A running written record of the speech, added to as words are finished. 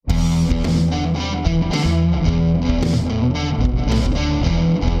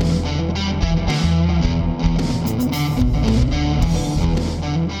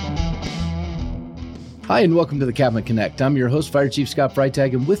Hi, and welcome to the Capman Connect. I'm your host, Fire Chief Scott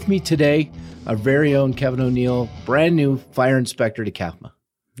Freitag, and with me today, our very own Kevin O'Neill, brand new fire inspector to CAFMA.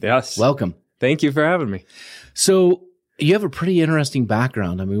 Yes. Welcome. Thank you for having me. So you have a pretty interesting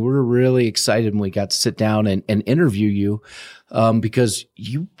background. I mean, we're really excited when we got to sit down and interview you because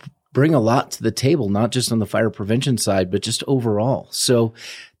you bring a lot to the table, not just on the fire prevention side, but just overall. So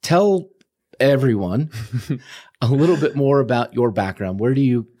tell everyone a little bit more about your background. Where do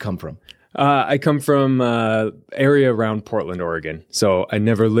you come from? I come from area around Portland, Oregon. So I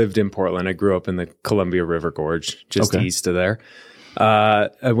never lived in Portland. I grew up in the Columbia River Gorge, just east of there.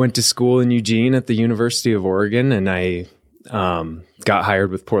 I went to school in Eugene at the University of Oregon, and I got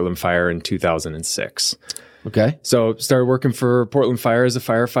hired with Portland Fire in 2006. Okay. So started working for Portland Fire as a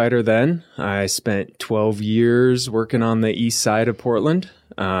firefighter then. I spent 12 years working on the east side of Portland,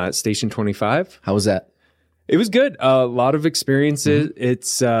 Station 25. How was that? It was good. A lot of experiences. Mm-hmm.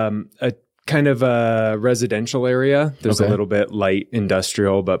 It's a kind of a residential area. There's a little bit light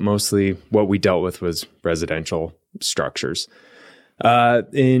industrial, but mostly what we dealt with was residential structures.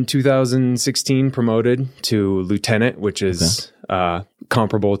 In 2016, promoted to lieutenant, which is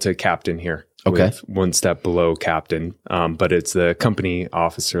comparable to captain here. Okay. One step below captain, but it's the company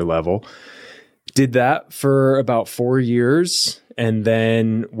officer level. Did that for about 4 years and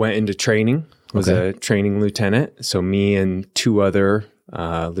then went into training. Was a training lieutenant. So me and two other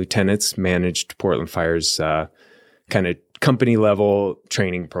lieutenants managed Portland Fire's kind of company level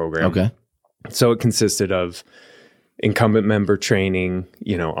training program. Okay. So it consisted of incumbent member training,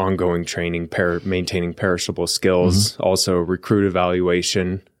 ongoing training, maintaining perishable skills, also recruit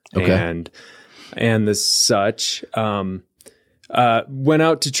evaluation and the such. Went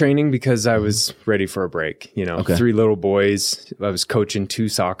out to training because I was ready for a break. 3 little boys. I was coaching 2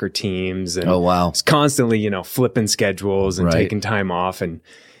 soccer teams, and was constantly, flipping schedules and taking time off, and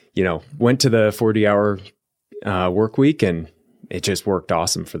went to the 40-hour work week, and it just worked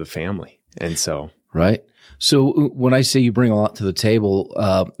awesome for the family. And so, right. So when I say you bring a lot to the table,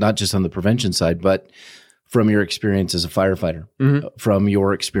 not just on the prevention side, but from your experience as a firefighter, from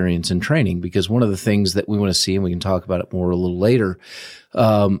your experience in training, because one of the things that we want to see, and we can talk about it more a little later,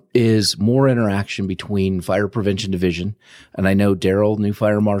 is more interaction between fire prevention division. And I know Daryl, new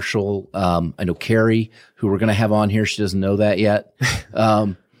fire marshal. I know Carrie, who we're going to have on here. She doesn't know that yet.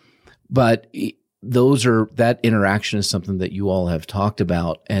 But that interaction is something that you all have talked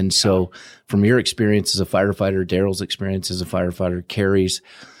about. And so from your experience as a firefighter, Daryl's experience as a firefighter, Carrie's,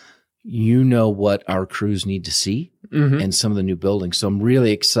 what our crews need to see and some of the new buildings. So I'm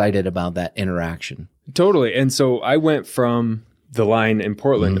really excited about that interaction. Totally. And so I went from the line in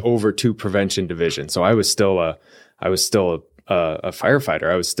Portland over to prevention division. So I was still a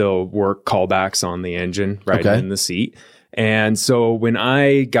firefighter. I was still work callbacks on the engine, in the seat. And so when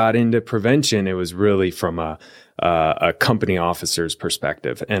I got into prevention, it was really from a company officer's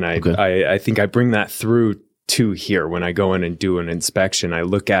perspective. And I think I bring that through to here. When I go in and do an inspection, I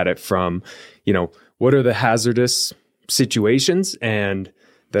look at it from, what are the hazardous situations and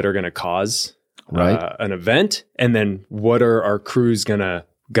that are going to cause an event, and then what are our crews gonna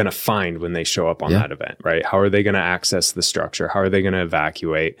find when they show up on that event, right? How are they going to access the structure? How are they going to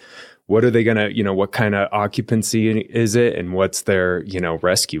evacuate? What are they going to, what kind of occupancy is it, and what's their,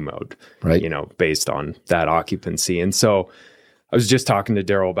 rescue mode, based on that occupancy. And so I was just talking to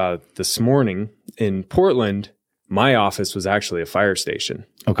Daryl about it this morning. In Portland, my office was actually a fire station.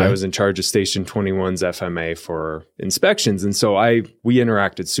 I was in charge of Station 21's FMA for inspections. And so we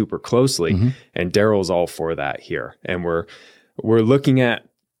interacted super closely, and Daryl's all for that here. And we're looking at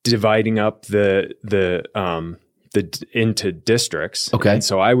dividing up the into districts. And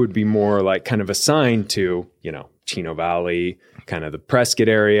so I would be more like kind of assigned to, Chino Valley, kind of the Prescott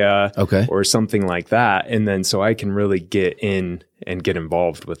area, or something like that. And then so I can really get in and get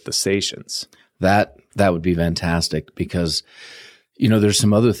involved with the stations. That would be fantastic because, there's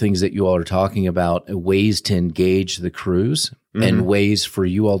some other things that you all are talking about, ways to engage the crews and ways for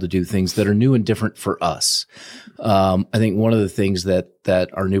you all to do things that are new and different for us. I think one of the things that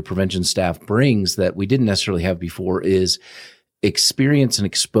our new prevention staff brings that we didn't necessarily have before is experience and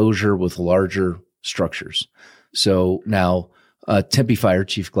exposure with larger structures. So now Tempe Fire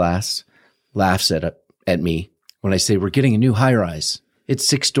Chief Glass laughs at me when I say we're getting a new high-rise. It's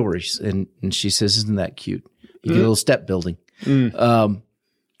 6 stories. And she says, isn't that cute? You get a little step building.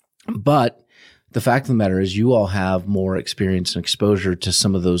 But the fact of the matter is you all have more experience and exposure to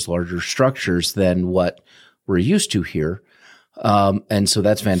some of those larger structures than what we're used to here. And so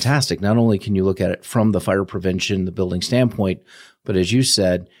that's fantastic. Not only can you look at it from the fire prevention, the building standpoint, but as you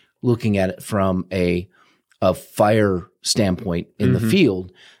said, looking at it from a fire standpoint in the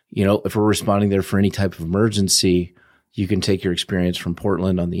field, if we're responding there for any type of emergency, you can take your experience from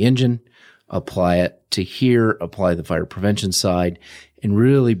Portland on the engine, apply it to here, apply the fire prevention side, and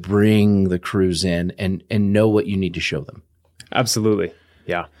really bring the crews in and know what you need to show them. Absolutely.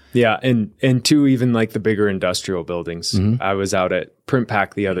 Yeah. Yeah. And two, even like the bigger industrial buildings. I was out at Print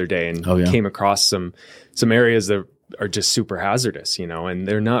Pack the other day and came across some areas that are just super hazardous, and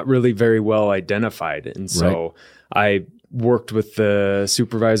they're not really very well identified. And so I worked with the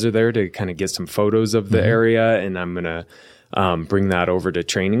supervisor there to kind of get some photos of the area, and I'm going to bring that over to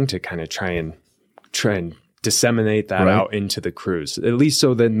training to kind of try and disseminate that out into the crews, at least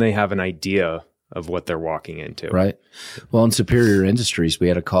so then they have an idea of what they're walking into. Right. Well, in Superior Industries, we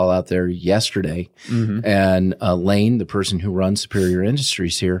had a call out there yesterday, and Lane, the person who runs Superior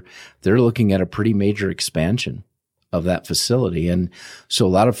Industries here, they're looking at a pretty major expansion of that facility. And so a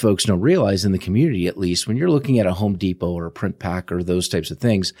lot of folks don't realize, in the community at least, when you're looking at a Home Depot or a Print Pack or those types of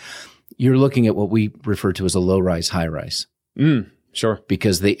things, you're looking at what we refer to as a low-rise, high-rise. Sure.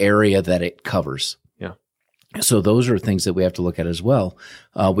 Because the area that it covers. Yeah. So those are things that we have to look at as well.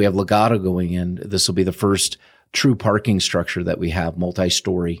 We have Legato going in. This will be the first true parking structure that we have,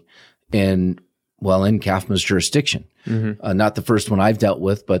 multi-story, in CAFMA's jurisdiction. Not the first one I've dealt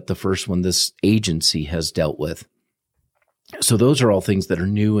with, but the first one this agency has dealt with. So those are all things that are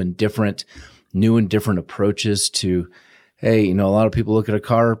new and different approaches to, hey, a lot of people look at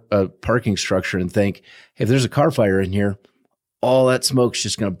a parking structure and think, hey, if there's a car fire in here, all that smoke's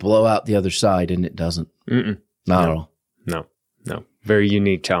just going to blow out the other side, and it doesn't. Not at all. No. Very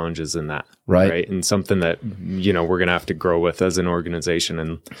unique challenges in that. Right. And something that, we're going to have to grow with as an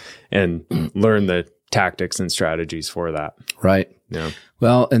organization and learn the tactics and strategies for that. Right. Yeah.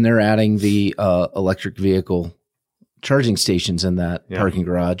 Well, and they're adding the electric vehicle charging stations in that parking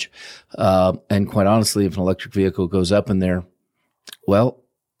garage. And quite honestly, if an electric vehicle goes up in there, well,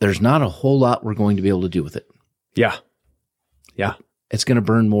 there's not a whole lot we're going to be able to do with it. Yeah. It's going to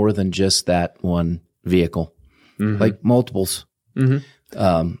burn more than just that one vehicle, like multiples.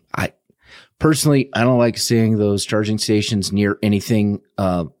 I personally, I don't like seeing those charging stations near anything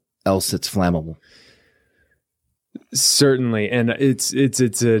else that's flammable. Certainly. And it's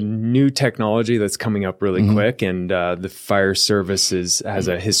a new technology that's coming up really quick. And the fire service has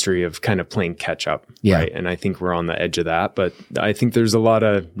a history of kind of playing catch up. Yeah. Right. And I think we're on the edge of that. But I think there's a lot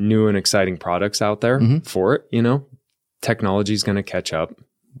of new and exciting products out there for it. Technology is going to catch up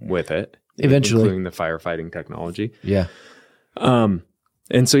with it. Eventually. Including the firefighting technology. Yeah. And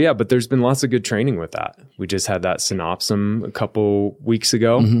so, but there's been lots of good training with that. We just had that Synopsym a couple weeks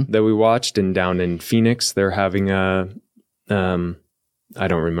ago that we watched, and down in Phoenix, they're having I don't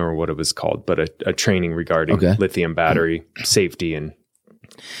remember what it was called, but a training regarding lithium battery safety and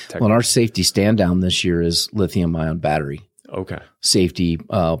technology. Well, our safety stand down this year is lithium ion battery. Okay. Safety,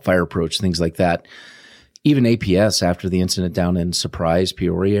 fire approach, things like that. Even APS, after the incident down in Surprise,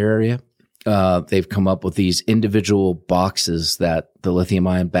 Peoria area, they've come up with these individual boxes that the lithium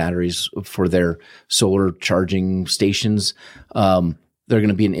ion batteries for their solar charging stations, they're going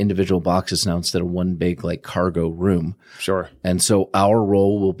to be in individual boxes now instead of one big like cargo room. Sure. And so our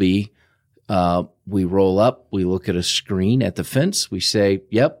role will be, we roll up, we look at a screen at the fence, we say,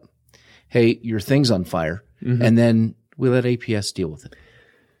 yep, hey, your thing's on fire. And then we let APS deal with it.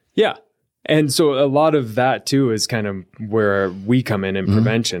 Yeah. And so a lot of that too is kind of where we come in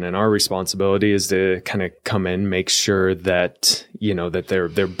prevention, and our responsibility is to kind of come in, make sure that, that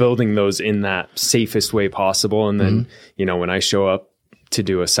they're building those in that safest way possible. And then, when I show up to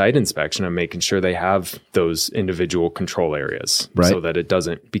do a site inspection, I'm making sure they have those individual control areas so that it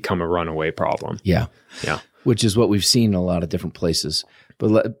doesn't become a runaway problem. Yeah. Which is what we've seen in a lot of different places.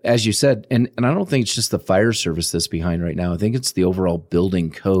 But as you said, and I don't think it's just the fire service that's behind right now. I think it's the overall building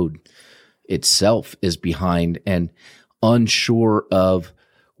code itself is behind and unsure of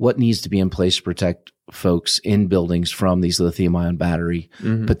what needs to be in place to protect folks in buildings from these lithium ion battery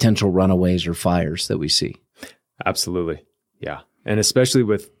potential runaways or fires that we see. Absolutely. Yeah. And especially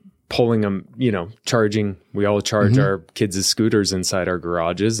with pulling them, charging, we all charge our kids' scooters inside our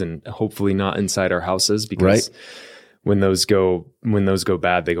garages and hopefully not inside our houses, because when those go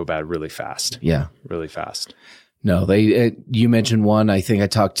bad, they go bad really fast. Yeah. Really fast. No, you mentioned one. I think I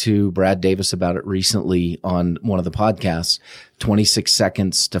talked to Brad Davis about it recently on one of the podcasts, 26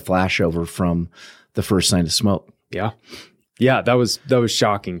 seconds to flash over from the first sign of smoke. Yeah. Yeah. That was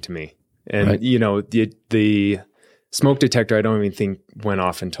shocking to me. And, the smoke detector, I don't even think went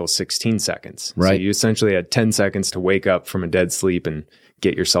off until 16 seconds. Right. So you essentially had 10 seconds to wake up from a dead sleep and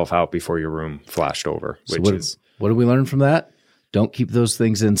get yourself out before your room flashed over, what did we learn from that? Don't keep those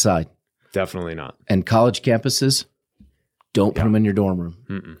things inside. Definitely not. And college campuses, Don't put them in your dorm room.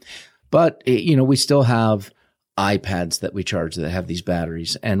 Mm-mm. But, we still have iPads that we charge that have these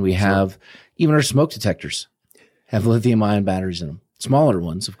batteries. And we have even our smoke detectors have lithium ion batteries in them. Smaller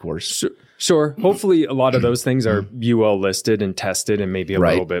ones, of course. Sure. Hopefully a lot of those things are UL listed and tested and maybe a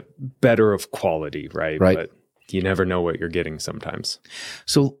little bit better of quality, right? But you never know what you're getting sometimes.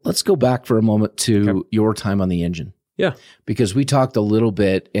 So let's go back for a moment to your time on the engine. Yeah. Because we talked a little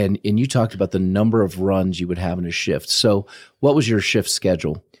bit and you talked about the number of runs you would have in a shift. So what was your shift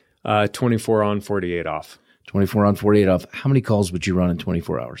schedule? 24 on, 48 off. 24 on, 48 off. How many calls would you run in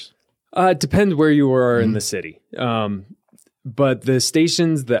 24 hours? It depends where you are in the city. But the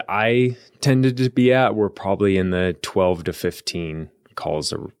stations that I tended to be at were probably in the 12 to 15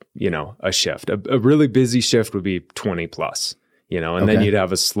 calls, a shift. A really busy shift would be 20 plus, and then you'd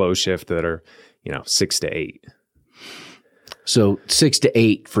have a slow shift that are, 6 to 8. So 6 to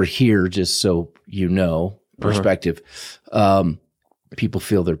 8 for here, just so you know, perspective. People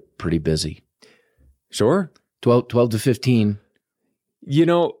feel they're pretty busy. Sure. 12 to 15.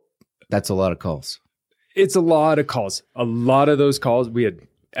 That's a lot of calls. It's a lot of calls. A lot of those calls, we had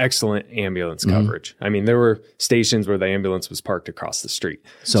excellent ambulance coverage. I mean, there were stations where the ambulance was parked across the street.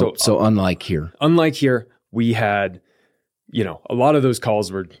 So unlike here. Unlike here, we had, a lot of those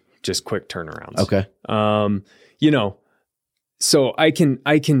calls were just quick turnarounds. Okay. So I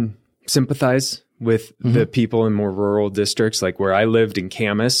can sympathize with the people in more rural districts, like where I lived in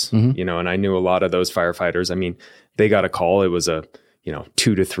Camas, and I knew a lot of those firefighters. I mean, they got a call. It was a,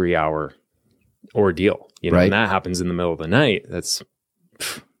 2 to 3 hour ordeal, and that happens in the middle of the night. That's,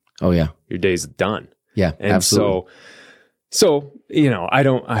 your day's done. Yeah. And absolutely. so, I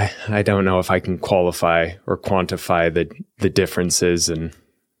don't know if I can qualify or quantify the differences. And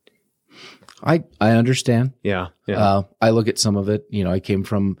I understand. Yeah. I look at some of it, I came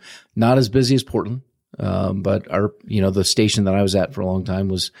from not as busy as Portland, but the station that I was at for a long time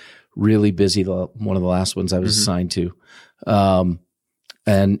was really busy. One of the last ones I was assigned to.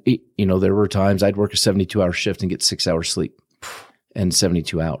 And there were times I'd work a 72-hour shift and get 6 hours sleep and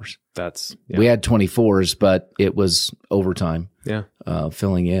 72 hours. We had 24s, but it was overtime. Yeah.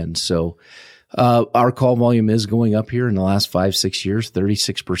 Filling in. So, our call volume is going up here in the last 5-6 years.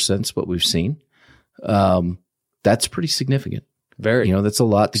 36% is what we've seen. That's pretty significant. Very. That's a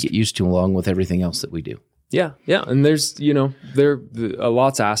lot to get used to along with everything else that we do. Yeah. Yeah. And there's, a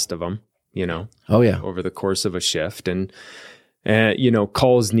lot's asked of them, Oh yeah. over the course of a shift. And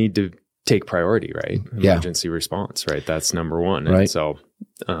calls need to take priority, right? Emergency response, right? That's number one. Right. And so,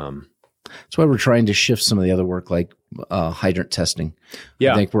 that's why we're trying to shift some of the other work like hydrant testing.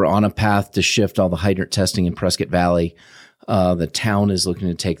 Yeah. I think we're on a path to shift all the hydrant testing in Prescott Valley. The town is looking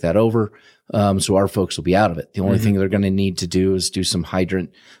to take that over. So our folks will be out of it. The only thing they're going to need to do is do some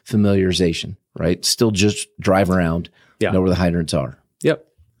hydrant familiarization, right? Still just drive around, know where the hydrants are. Yep.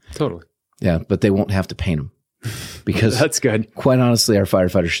 Totally. Yeah. But they won't have to paint them because that's good. Quite honestly, our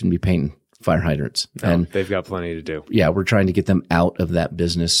firefighters shouldn't be painting fire hydrants. And they've got plenty to do. Yeah. We're trying to get them out of that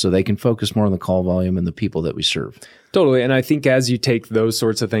business so they can focus more on the call volume and the people that we serve. Totally. And I think as you take those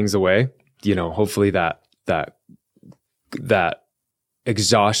sorts of things away, hopefully that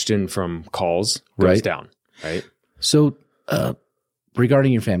exhaustion from calls goes down. Right. So,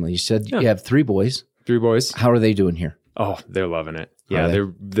 regarding your family, you said you have 3 boys. 3 boys. How are they doing here? Oh, they're loving it. Yeah.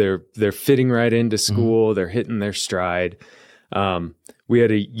 They're fitting right into school. They're hitting their stride. We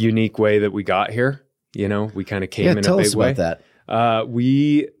had a unique way that we got here. We kind of came in a big way. Tell us about that.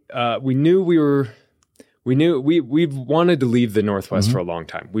 We we've wanted to leave the Northwest for a long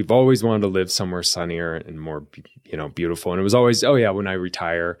time. We've always wanted to live somewhere sunnier and more, beautiful. And it was always, when I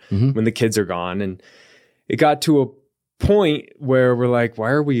retire, when the kids are gone. And it got to a point where we're like,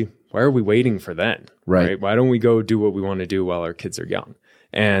 why are we waiting for then? Right. Why don't we go do what we want to do while our kids are young?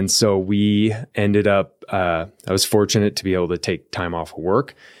 And so we ended up, I was fortunate to be able to take time off of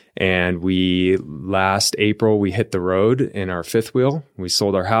work. And last April, we hit the road in our 5th wheel. We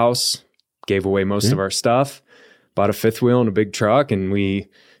sold our house, gave away most of our stuff, bought a 5th wheel and a big truck, and we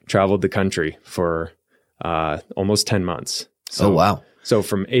traveled the country for almost 10 months. So, oh, wow. So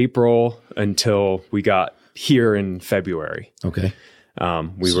from April until we got here in February. Okay.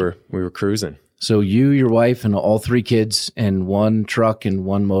 We were cruising. So you, your wife, and all 3 kids, and 1 truck and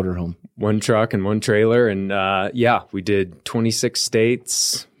 1 motorhome. 1 truck and 1 trailer. And we did 26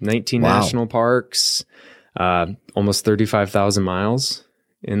 states, 19 national parks, almost 35,000 miles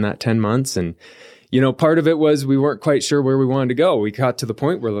in that 10 months. And, part of it was we weren't quite sure where we wanted to go. We got to the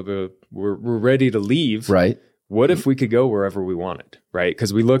point where we're ready to leave. Right. What if we could go wherever we wanted? Right.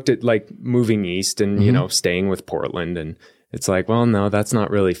 Because we looked at like moving east and, staying with Portland, and it's like, well, no, that's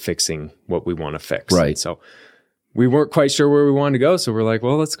not really fixing what we want to fix. Right. So we weren't quite sure where we wanted to go. So we're like,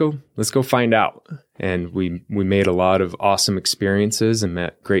 well, let's go find out. And we made a lot of awesome experiences and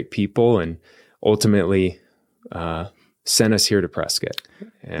met great people, and ultimately sent us here to Prescott.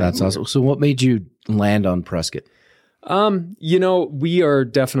 And that's awesome. So what made you land on Prescott? We are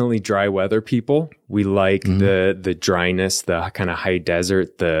definitely dry weather people. We like the dryness, the kind of high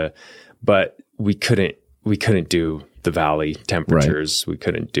desert, but we couldn't do the valley temperatures. Right. We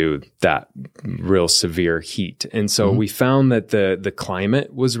couldn't do that real severe heat. And so we found that the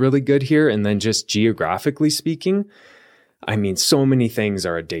climate was really good here. And then just geographically speaking, I mean, so many things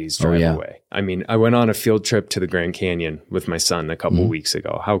are a day's drive away. I mean, I went on a field trip to the Grand Canyon with my son a couple weeks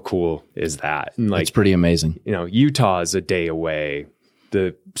ago. How cool is that? And it's pretty amazing. Utah is a day away.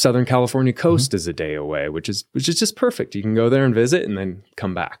 The Southern California coast is a day away, which is just perfect. You can go there and visit and then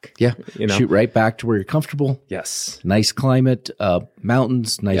come back. Yeah. Shoot right back to where you're comfortable. Yes. Nice climate,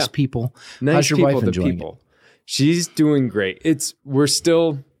 mountains, nice people. Nice How's your people, wife enjoying it? She's doing great.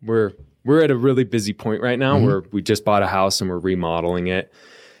 We're at a really busy point right now where we just bought a house and we're remodeling it.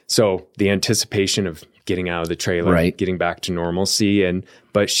 So the anticipation of getting out of the trailer, getting back to normalcy,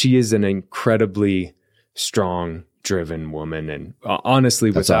 but she is an incredibly strong, driven woman. And honestly,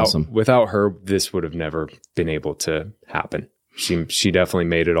 without her, this would have never been able to happen. She definitely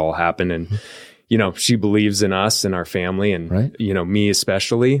made it all happen. And, she believes in us and our family and, me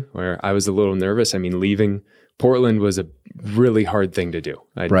especially, where I was a little nervous. I mean, leaving Portland was a really hard thing to do.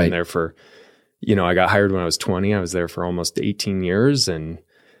 I'd been there for, I got hired when I was 20. I was there for almost 18 years, and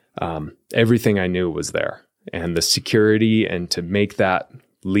everything I knew was there. And the security, and to make that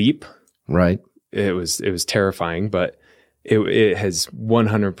leap, it was terrifying, but it has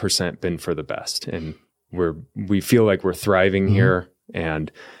 100% been for the best. And we feel like we're thriving here,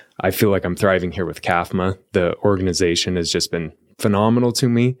 and I feel like I'm thriving here with CAFMA. The organization has just been phenomenal to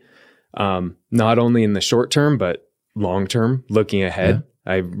me. Not only in the short term, but long term, looking ahead.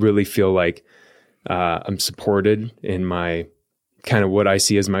 I really feel like I'm supported in my kind of what I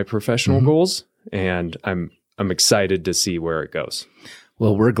see as my professional goals, and I'm excited to see where it goes.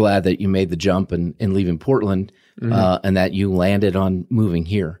 Well, we're glad that you made the jump and leaving Portland, and that you landed on moving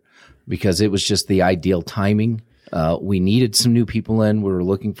here, because it was just the ideal timing. We needed some new people in. We were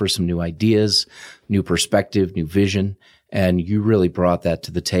looking for some new ideas, new perspective, new vision. And you really brought that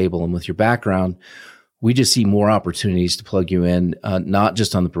to the table. And with your background, we just see more opportunities to plug you in, not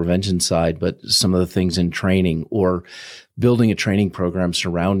just on the prevention side, but some of the things in training, or building a training program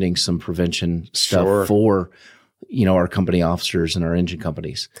surrounding some prevention stuff for, our company officers and our engine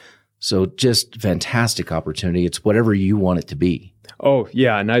companies. So just fantastic opportunity. It's whatever you want it to be. Oh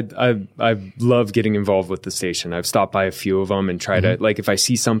yeah. And I love getting involved with the station. I've stopped by a few of them and try to, like, if I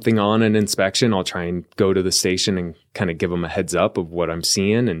see something on an inspection, I'll try and go to the station and kind of give them a heads up of what I'm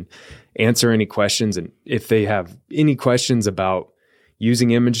seeing and answer any questions. And if they have any questions about using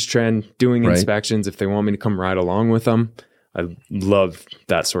ImageTrend, doing inspections, if they want me to come ride along with them, I love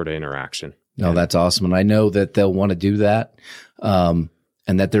that sort of interaction. No, that's awesome. And I know that they'll want to do that.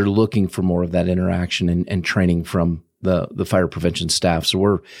 And that they're looking for more of that interaction and training from the fire prevention staff. So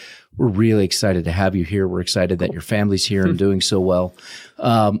we're really excited to have you here. We're excited that your family's here and doing so well.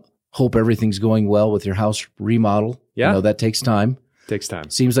 Hope everything's going well with your house remodel. Yeah. That takes time. Takes time.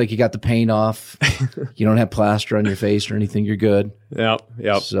 Seems like you got the paint off. You don't have plaster on your face or anything. You're good. Yep.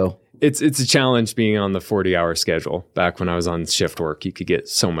 So it's a challenge being on the 40-hour schedule. Back when I was on shift work, you could get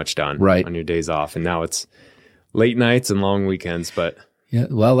so much done on your days off. And now it's late nights and long weekends, but yeah,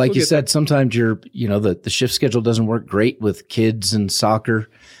 well, like you said, sometimes the shift schedule doesn't work great with kids and soccer,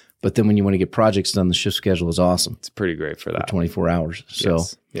 but then when you want to get projects done, the shift schedule is awesome. It's pretty great for that. 24 hours. So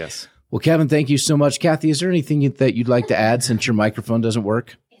yes. Well, Kevin, thank you so much. Kathy, is there anything that you'd like to add since your microphone doesn't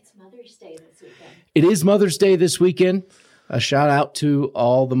work? It's Mother's Day this weekend. It is Mother's Day this weekend. A shout out to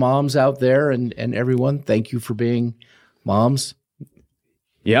all the moms out there and everyone. Thank you for being moms.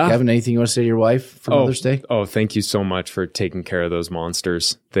 Yeah. Kevin, anything you want to say to your wife for Mother's Day? Oh, thank you so much for taking care of those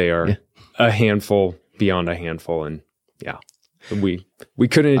monsters. They are a handful beyond a handful. And we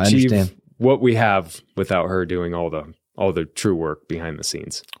couldn't achieve what we have without her doing all the true work behind the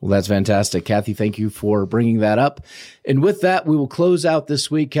scenes. Well, that's fantastic. Kathy, thank you for bringing that up. And with that, we will close out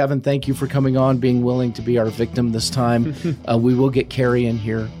this week. Kevin, thank you for coming on, being willing to be our victim this time. We will get Carrie in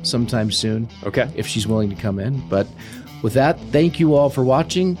here sometime soon. Okay. If she's willing to come in. But with that, thank you all for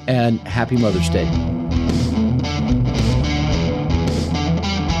watching, and happy Mother's Day.